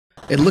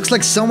It looks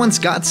like someone's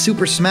got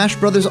Super Smash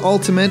Bros.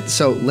 Ultimate,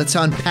 so let's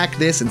unpack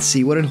this and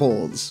see what it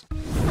holds.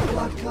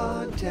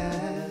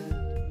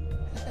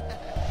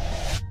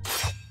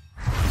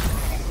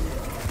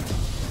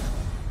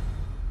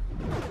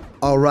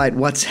 Alright,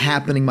 what's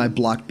happening, my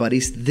block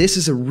buddies? This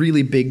is a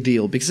really big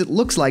deal because it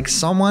looks like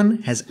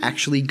someone has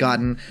actually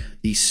gotten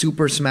the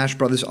Super Smash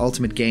Bros.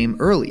 Ultimate game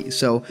early.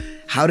 So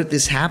how did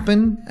this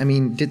happen? I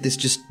mean, did this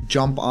just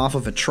jump off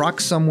of a truck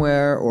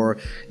somewhere, or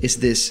is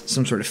this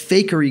some sort of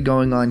fakery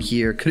going on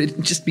here? Could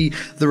it just be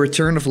the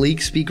return of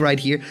League Speak right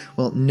here?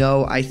 Well,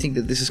 no, I think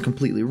that this is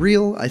completely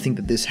real. I think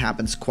that this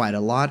happens quite a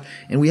lot,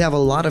 and we have a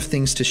lot of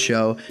things to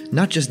show,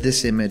 not just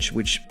this image,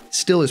 which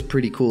still is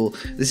pretty cool.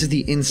 This is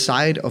the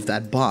inside of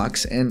that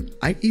box, and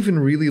I even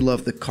really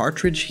love the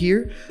cartridge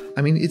here.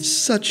 I mean, it's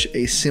such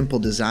a simple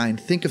design.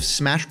 Think of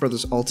Smash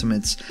Bros.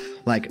 Ultimate's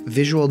like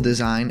visual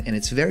design, and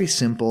it's very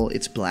simple.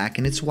 It's black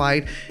and it's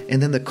white,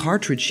 and then the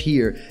cartridge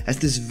here has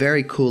this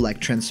very cool like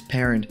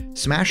transparent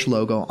Smash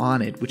logo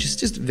on it, which is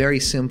just very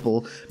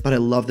simple, but I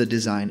love the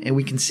design. And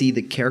we can see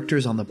the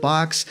characters on the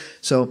box.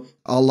 So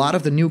a lot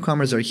of the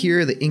newcomers are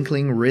here. The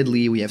Inkling,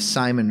 Ridley, we have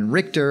Simon and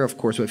Richter, of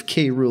course we have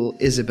K. Rool,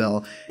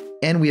 Isabelle,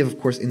 and we have, of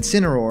course,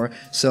 Incineroar.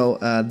 So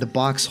the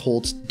box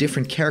holds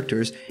different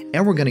characters,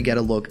 and we're going to get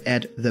a look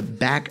at the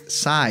back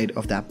side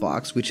of that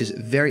box, which is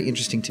very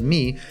interesting to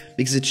me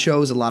because it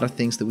shows a lot of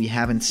things that we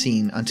haven't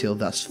seen until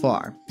thus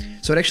far.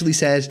 So it actually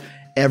says,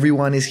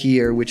 "Everyone is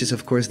here," which is,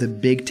 of course, the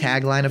big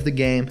tagline of the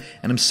game,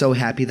 and I'm so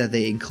happy that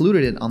they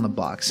included it on the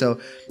box. So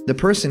the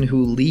person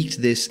who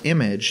leaked this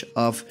image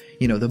of,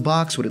 you know, the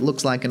box, what it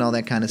looks like and all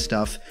that kind of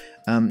stuff,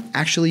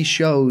 actually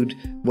showed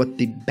what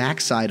the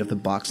backside of the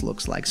box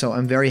looks like. So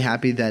I'm very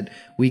happy that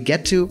we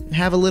get to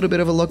have a little bit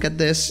of a look at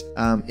this.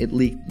 It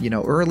leaked, you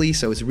know, early,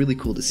 so it's really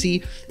cool to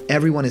see.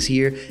 Everyone is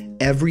here.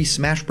 Every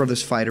Smash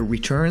Bros. Fighter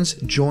returns,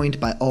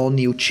 joined by all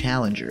new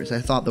challengers. I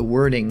thought the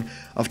wording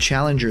of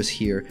challengers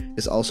here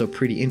is also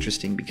pretty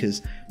interesting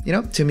because, you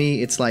know, to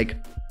me, it's like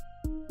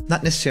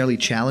not necessarily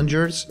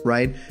challengers,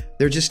 right?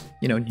 They're just,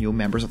 you know, new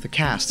members of the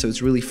cast, so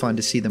it's really fun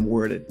to see them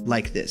worded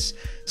like this.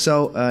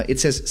 So it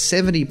says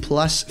 70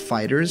 plus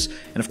fighters,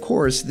 and of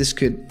course this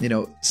could, you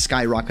know,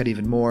 skyrocket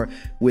even more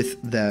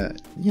with the,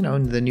 you know,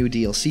 the new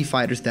DLC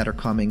fighters that are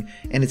coming.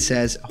 And it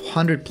says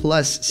 100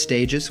 plus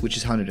stages, which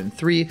is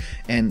 103,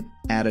 and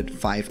added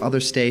 5 other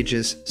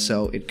stages,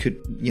 so it could,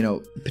 you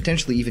know,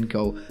 potentially even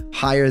go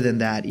higher than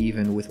that,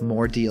 even with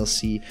more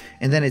DLC.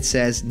 And then it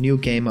says new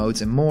game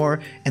modes and more,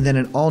 and then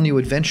an all-new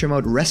adventure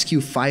mode, rescue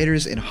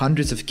fighters and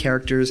hundreds of characters,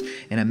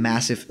 and a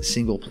massive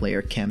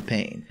single-player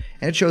campaign.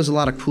 And it shows a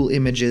lot of cool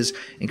images,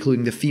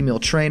 including the female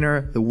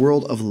trainer, the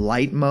World of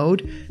Light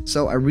mode.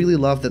 So I really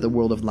love that the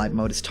World of Light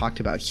mode is talked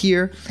about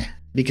here,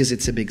 because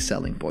it's a big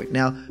selling point.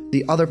 Now,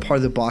 the other part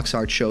of the box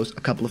art shows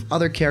a couple of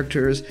other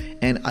characters,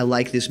 and I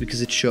like this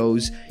because it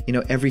shows, you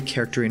know, every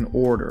character in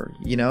order,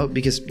 you know,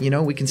 because, you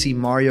know, we can see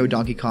Mario,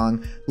 Donkey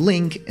Kong,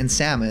 Link, and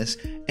Samus,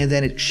 and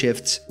then it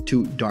shifts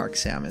to Dark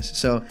Samus.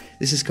 So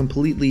this is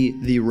completely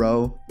the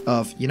row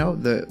of, you know,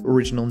 the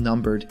original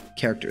numbered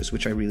characters,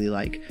 which I really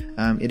like.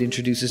 It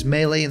introduces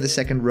Melee in the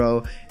second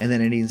row, and then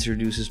it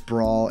introduces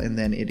Brawl, and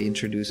then it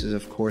introduces,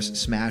 of course,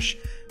 Smash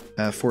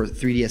for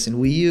 3DS and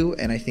Wii U,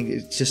 and I think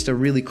it's just a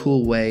really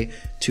cool way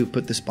to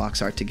put this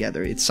box art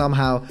together. It's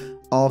somehow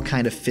all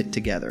kind of fit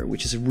together,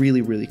 which is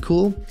really, really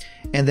cool.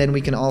 And then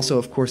we can also,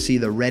 of course, see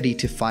the Ready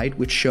to Fight,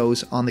 which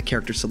shows on the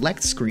character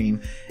select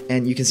screen,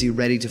 and you can see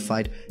Ready to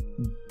Fight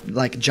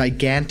like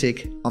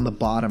gigantic on the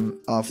bottom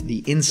of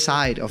the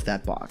inside of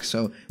that box.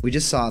 So we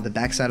just saw the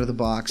backside of the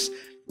box.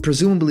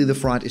 Presumably the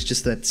front is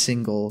just that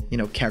single, you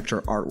know,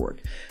 character artwork.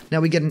 Now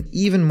we get an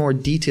even more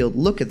detailed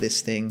look at this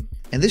thing,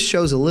 and this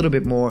shows a little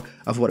bit more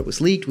of what it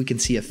was leaked. We can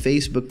see a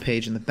Facebook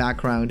page in the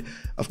background.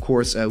 Of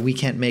course, we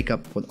can't make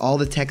up what all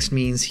the text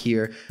means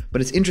here,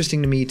 but it's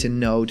interesting to me to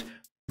note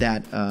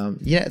that,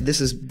 yeah, this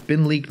has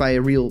been leaked by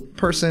a real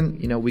person.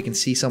 You know, we can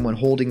see someone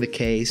holding the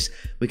case.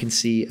 We can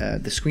see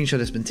the screenshot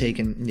has been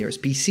taken near his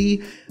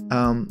PC.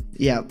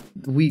 Yeah,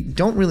 we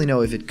don't really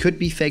know if it could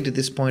be faked at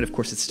this point. Of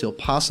course, it's still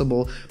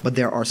possible, but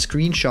there are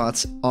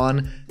screenshots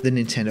on the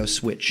Nintendo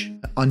Switch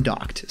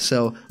undocked.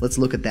 So let's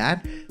look at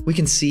that. We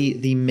can see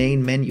the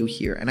main menu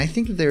here, and I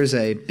think that there's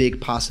a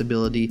big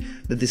possibility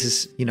that this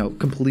is, you know,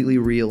 completely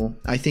real.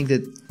 I think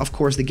that, of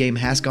course, the game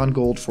has gone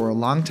gold for a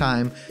long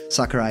time.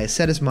 Sakurai has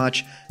said as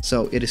much,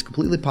 so it is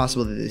completely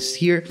possible that it's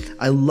here.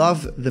 I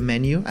love the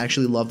menu. I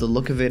actually love the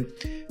look of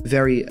it.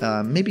 Very,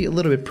 maybe a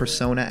little bit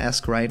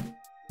Persona-esque, right?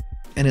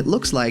 And it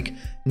looks like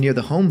near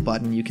the home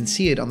button, you can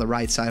see it on the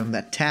right side on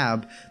that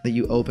tab that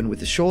you open with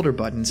the shoulder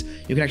buttons.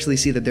 You can actually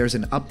see that there's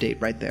an update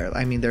right there.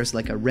 I mean, there's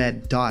like a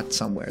red dot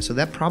somewhere. So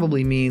that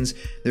probably means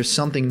there's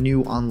something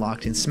new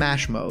unlocked in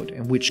Smash mode,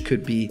 and which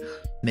could be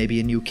maybe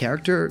a new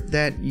character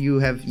that you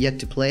have yet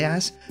to play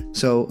as.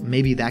 So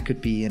maybe that could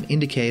be an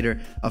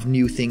indicator of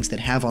new things that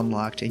have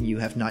unlocked and you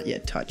have not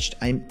yet touched.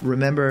 I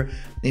remember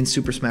in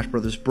Super Smash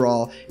Bros.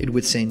 Brawl, it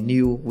would say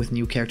new with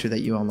new character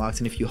that you unlocked,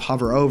 and if you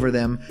hover over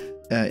them,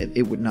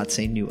 it would not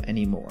say new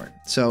anymore.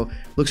 So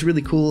looks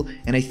really cool,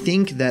 and I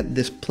think that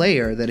this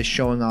player that is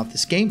showing off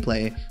this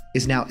gameplay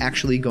is now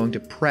actually going to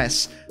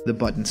press the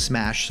button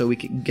smash, so we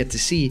can get to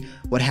see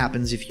what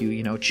happens if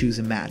you choose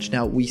a match.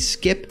 Now we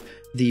skip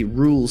the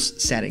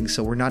rules settings,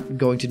 so we're not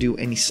going to do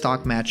any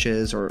stock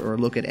matches or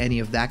look at any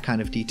of that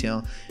kind of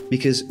detail,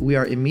 because we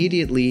are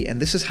immediately, and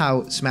this is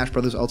how Smash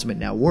Bros. Ultimate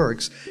now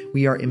works,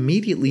 we are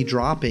immediately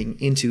dropping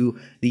into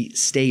the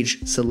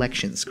stage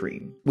selection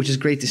screen, which is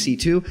great to see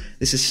too.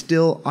 This is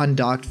still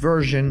undocked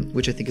version,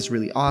 which I think is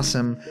really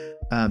awesome,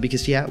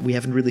 because yeah, we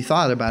haven't really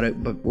thought about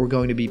it, but we're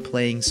going to be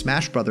playing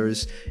Smash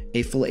Bros.,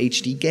 a full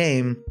HD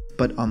game,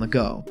 but on the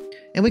go.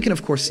 And we can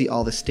of course see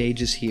all the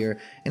stages here,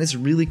 and it's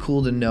really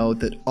cool to know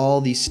that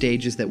all these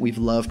stages that we've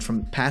loved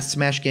from past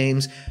Smash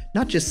games,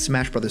 not just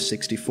Smash Bros.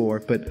 64,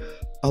 but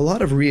a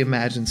lot of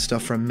reimagined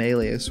stuff from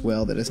Melee as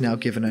well that is now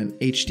given an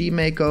HD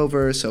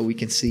makeover, so we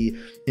can see,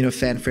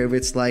 fan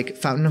favorites like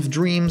Fountain of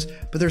Dreams,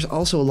 but there's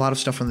also a lot of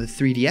stuff from the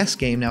 3DS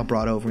game now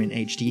brought over in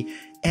HD,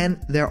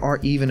 and there are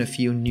even a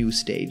few new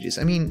stages.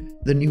 I mean,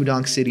 the New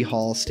Donk City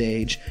Hall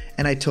stage,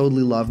 and I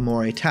totally love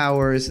Moray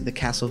Towers, the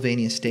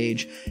Castlevania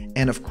stage,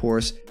 and of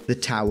course, the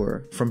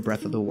tower from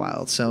Breath of the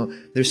Wild. So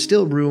there's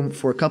still room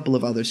for a couple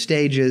of other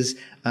stages,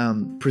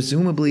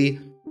 presumably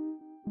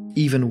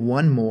even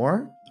one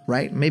more,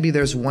 right? Maybe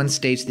there's one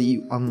stage that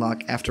you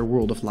unlock after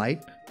World of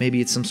Light. Maybe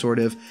it's some sort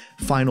of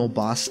final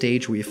boss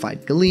stage where you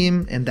fight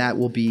Galeem, and that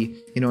will be,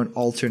 an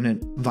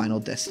alternate Final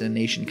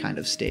Destination kind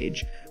of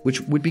stage,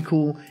 which would be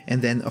cool.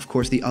 And then, of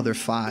course, the other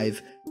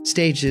 5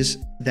 stages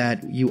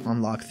that you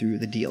unlock through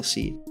the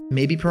DLC.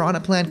 Maybe Piranha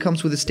Plant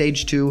comes with a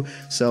stage 2,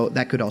 so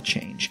that could all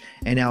change.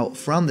 And now,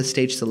 from the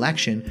stage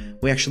selection,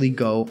 we actually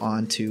go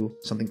on to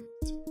something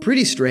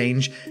pretty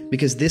strange,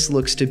 because this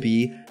looks to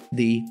be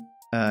the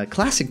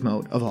classic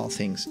mode of all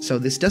things. So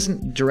this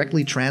doesn't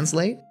directly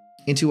translate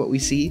into what we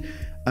see.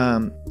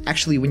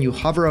 Actually, when you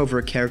hover over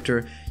a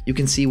character, you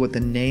can see what the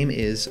name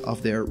is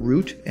of their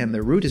root, and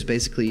their root is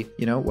basically,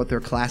 what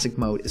their classic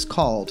mode is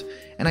called.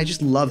 And I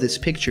just love this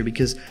picture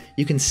because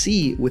you can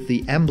see with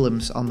the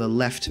emblems on the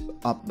left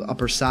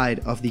upper side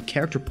of the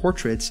character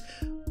portraits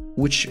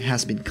which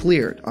has been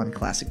cleared on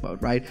classic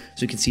mode, right?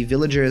 So you can see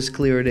Villager has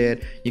cleared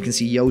it, you can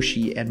see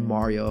Yoshi and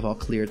Mario have all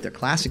cleared their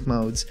classic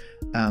modes,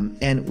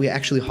 and we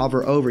actually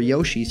hover over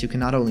Yoshi, so you can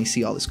not only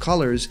see all his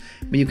colors,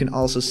 but you can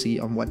also see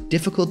on what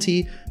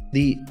difficulty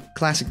the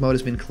classic mode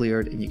has been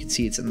cleared, and you can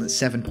see it's in the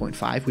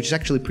 7.5, which is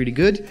actually pretty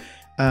good.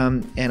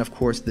 And of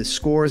course the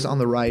scores on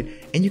the right,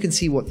 and you can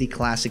see what the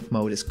classic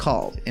mode is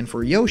called. And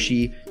for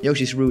Yoshi,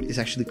 Yoshi's route is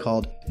actually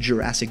called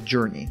Jurassic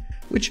Journey,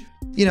 which,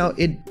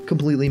 it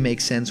completely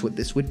makes sense what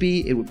this would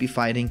be. It would be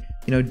fighting,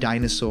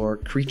 dinosaur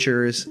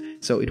creatures,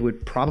 so it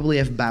would probably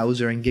have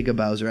Bowser and Giga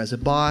Bowser as a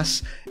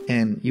boss,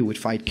 and you would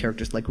fight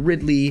characters like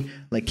Ridley,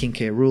 like King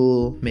K.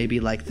 Rool, maybe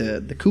like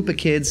the Koopa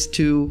Kids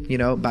too,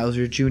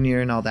 Bowser Jr.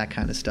 and all that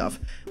kind of stuff.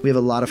 We have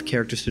a lot of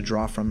characters to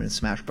draw from in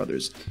Smash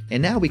Brothers.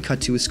 And now we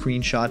cut to a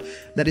screenshot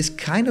that is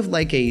kind of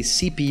like a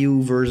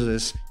CPU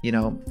versus,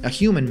 a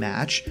human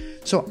match.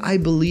 So I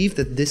believe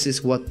that this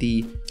is what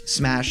the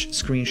Smash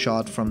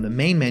screenshot from the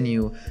main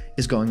menu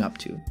is going up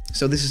to.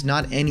 So this is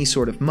not any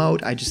sort of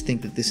mode, I just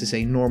think that this is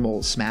a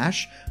normal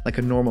Smash, like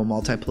a normal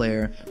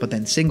multiplayer, but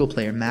then single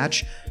player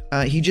match.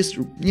 He just,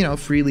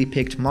 freely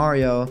picked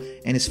Mario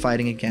and is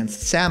fighting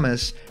against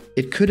Samus.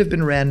 It could have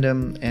been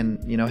random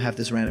and, have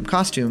this random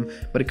costume,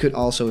 but it could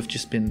also have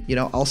just been,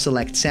 I'll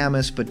select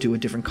Samus but do a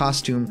different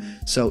costume,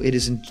 so it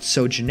isn't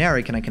so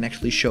generic and I can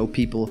actually show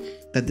people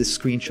that this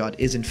screenshot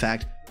is in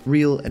fact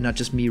real and not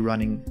just me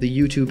running the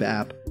YouTube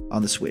app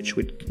on the Switch,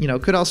 which,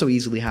 could also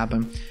easily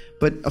happen.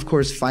 But of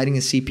course, fighting a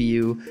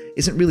CPU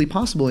isn't really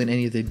possible in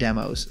any of the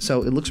demos,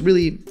 so it looks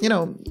really,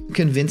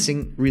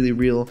 convincing, really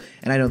real,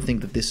 and I don't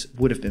think that this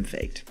would have been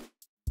faked.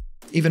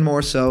 Even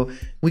more so,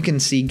 we can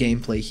see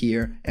gameplay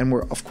here, and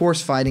we're of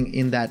course fighting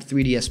in that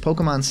 3DS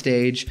Pokemon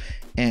stage,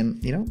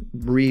 and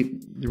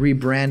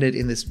rebranded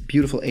in this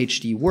beautiful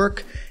HD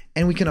work,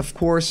 and we can of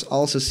course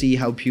also see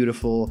how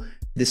beautiful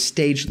this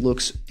stage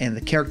looks and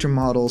the character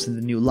models and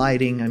the new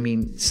lighting. I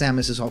mean,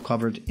 Samus is all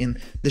covered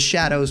in the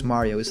shadows,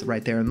 Mario is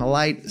right there in the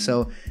light,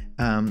 so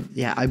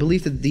yeah, I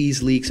believe that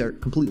these leaks are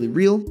completely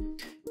real.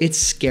 It's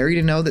scary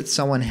to know that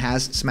someone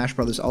has Smash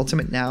Bros.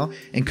 Ultimate now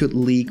and could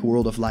leak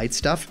World of Light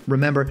stuff.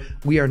 Remember,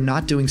 we are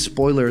not doing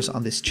spoilers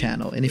on this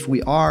channel, and if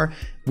we are,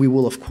 we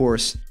will of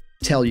course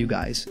tell you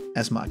guys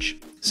as much.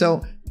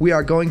 So we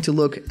are going to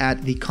look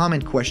at the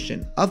comment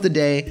question of the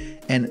day,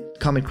 and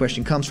comment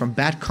question comes from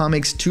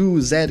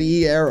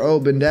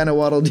BatComics2ZERO Bandana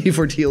Waddle D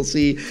for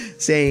TLC,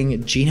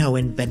 saying, Gino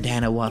and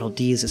Bandana Waddle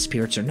D is a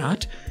spirits or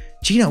not?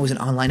 Gino is an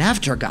online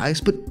avatar,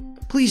 guys, but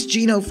please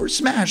Gino for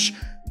Smash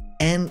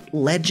and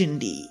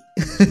Legendy.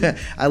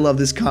 I love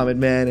this comment,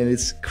 man, and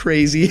it's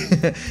crazy.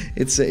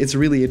 It's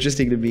really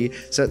interesting to me.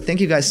 So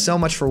thank you guys so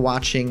much for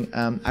watching.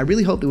 I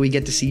really hope that we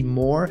get to see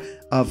more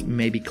of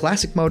maybe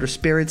classic mode or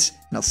spirits,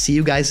 and I'll see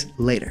you guys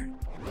later.